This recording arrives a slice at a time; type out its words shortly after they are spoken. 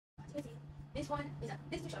this one is a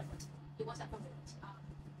little short foot. You want that from it.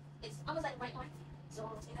 It's almost like white one. So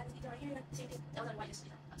it has a detail right here, the same thing. That was on white just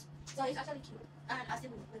so it's actually cute. And I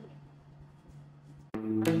still really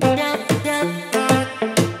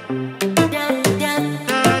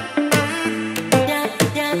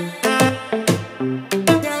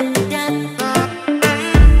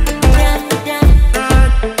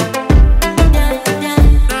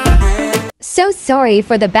So sorry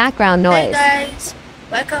for the background noise. Hey guys,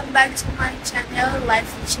 welcome back to my channel,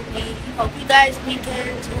 Life with Chile. Hope you guys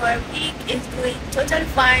weekend or week is doing totally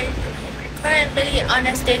fine. Currently on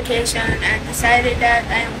a staycation and decided that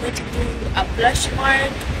I am going to do a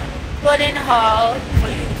Blushmark clothing haul for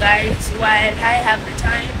you guys while I have the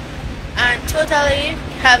time. And totally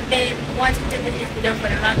have been wanting to do this video for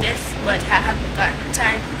the longest, but I haven't gotten the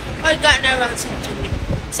time or gotten around to do it.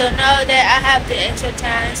 So now that I have the extra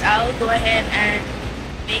time, I'll go ahead and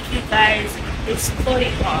make you guys this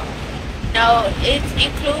clothing haul. Now it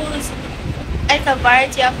includes like a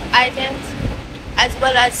variety of items as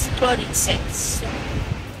well as clothing sets.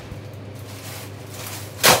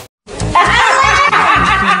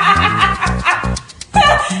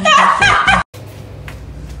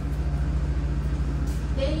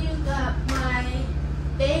 Then you got my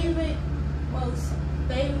most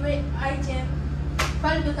favorite item.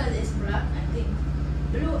 Probably because it's black. I think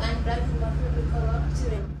blue and black is my favorite color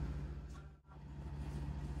too.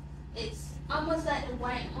 It's almost like the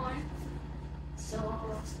white one. So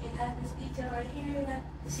it has this detail right here, like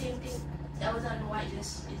the same thing that was on the white,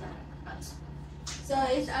 just is on us. So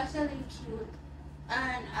it's actually cute,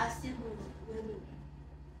 and I still will wear it.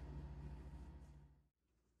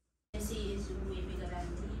 You see, it's way bigger than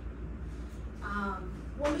me.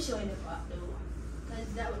 Won't be showing the back though,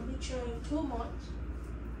 because that would be showing too much.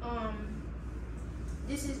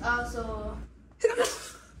 This is also,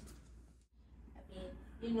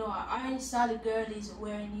 you know, I already saw the girl is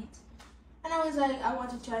wearing it, and I was like, I want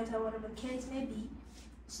to try it out, whatever the case may be.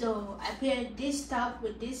 So I paired this top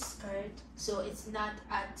with this skirt, so it's not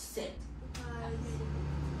at set.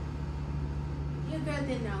 Your girl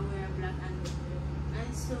did not wear a black underwear,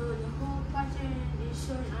 and so the whole pattern is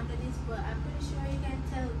showing under this, but I'm pretty sure you can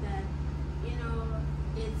tell that, you know,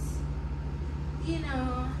 it's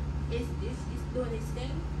doing its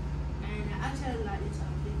thing, and I actually like this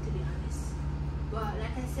outfit, to be honest. But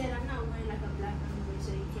like I said, I'm not wearing like a black underwear,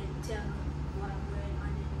 so you can tell what I'm wearing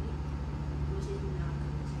underneath, which is not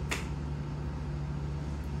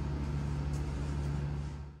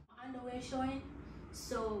underwear showing.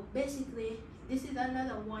 So basically, this is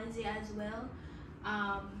another onesie as well.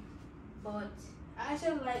 But I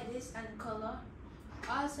actually like this and color.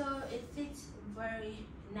 Also, it fits very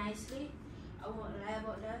nicely. I won't lie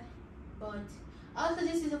about that. But also,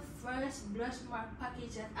 this is the first Blushmark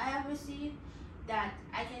package that I have received that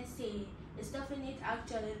I can say the stuff in it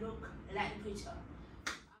actually look like the picture.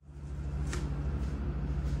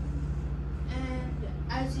 And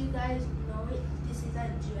as you guys know it, this is a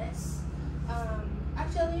dress.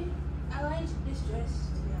 Actually, I like this dress,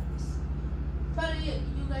 to be honest. Probably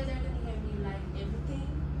you guys are gonna hear me like everything,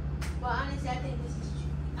 but honestly, I think this is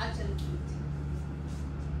actually cute.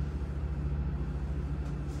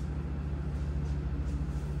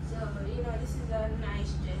 So, you know, this is a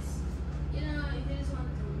nice dress. You know, if you just want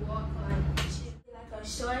to walk on, like a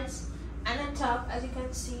shorts and a top, as you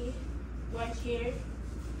can see right here.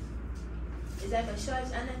 It's like a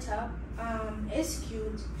shorts and a top. It's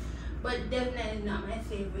cute, but definitely not my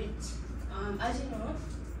favorite. As you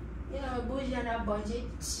know, bougie on a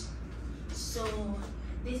budget, so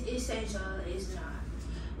this essential is not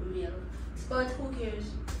real. But who cares?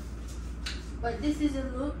 But this is a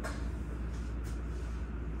look.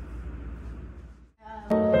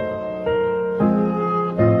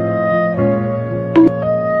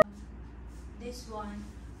 This one,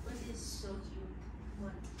 which is so cute,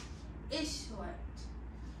 but it's short.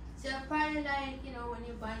 So probably like, you know, when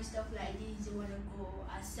you buy stuff like this, you want to go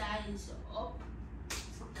a size up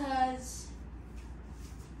because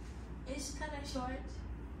it's kind of short.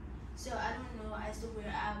 So I don't know as to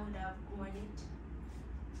where I would have worn it,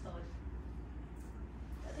 but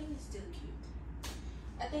I think it's still cute.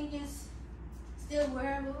 I think it's still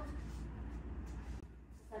wearable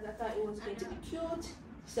because I thought it was going to be cute.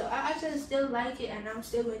 So I actually still like it, and I'm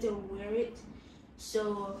still going to wear it.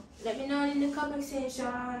 So let me know in the comment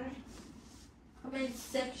section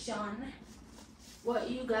what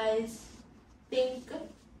you guys think,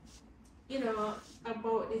 you know,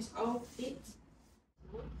 about this outfit,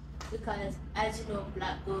 because as you know,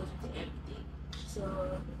 black goes with everything. So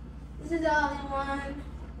this is all in one.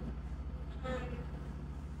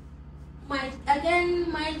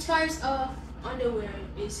 My choice of underwear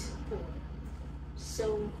is cool.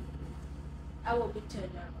 so I won't be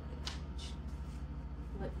turned on.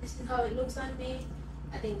 But this is how it looks on me.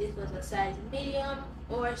 I think this was a size medium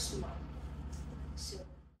or small. So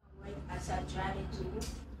as I driving to,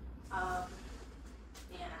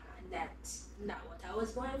 yeah, that's not what I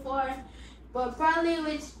was going for. But probably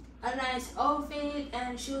with a nice outfit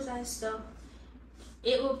and shoes and stuff,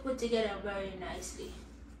 it will put together very nicely.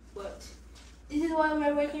 But this is what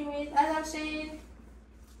we're working with. As I'm saying,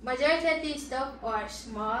 majority of these stuff are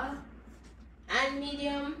small and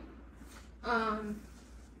medium,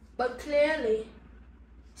 but clearly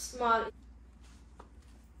small.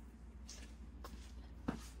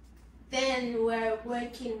 Then we're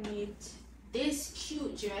working with this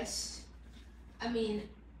cute dress. I mean,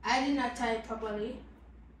 I did not tie it properly.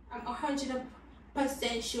 I'm 100%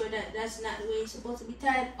 sure that that's not the way it's supposed to be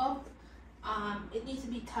tied up. It needs to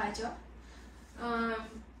be tighter.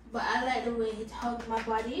 But I like the way it hugged my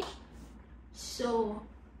body. So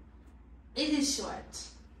it is short,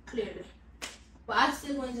 clearly. But I'm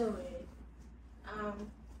still going to wear it.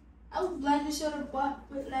 I would like to show the butt,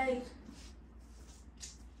 but like,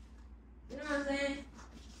 you know what I'm saying?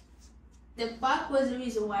 The back was the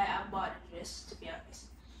reason why I bought the dress, to be honest.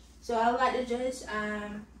 So I like the dress.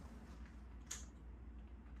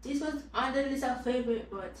 This was on the list of favorite,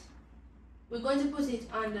 but we're going to put it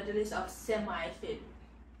under the list of semi-favorite.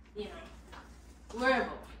 You know,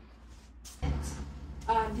 wearable.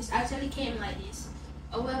 This actually came like this.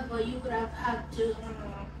 However, you would have had to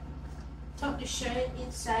tuck the shirt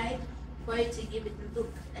inside for it to give it the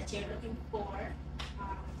look that you're looking for.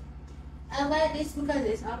 I like this because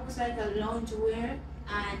it's almost like a lounge wear,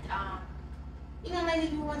 and you know, like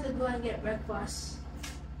if you want to go and get breakfast,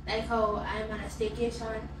 like how I'm on a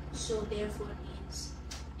staycation, so therefore means,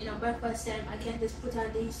 you know, breakfast time I can just put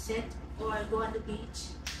on this set or go on the beach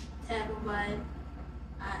type of vibe,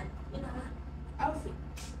 and you know, outfit.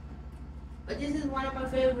 But this is one of my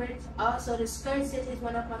favorites. Also, the skirt set is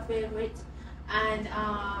one of my favorites, and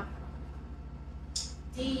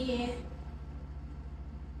the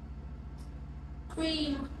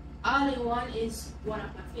cream all-in-one is one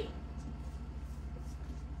of my favorites.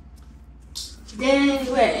 Then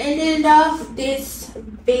we're ending off this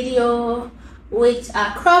video with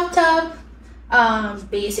a crop top,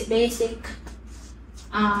 basic.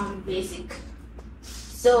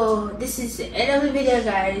 So this is the end of the video,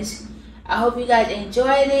 guys. I hope you guys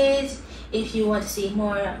enjoyed it. If you want to see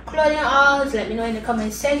more clothing hauls, let me know in the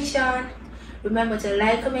comment section. Remember to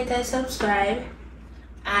like, comment, and subscribe,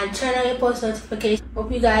 and turn on your post notifications.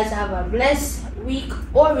 Hope you guys have a blessed week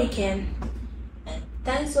or weekend, and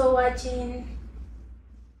thanks for watching.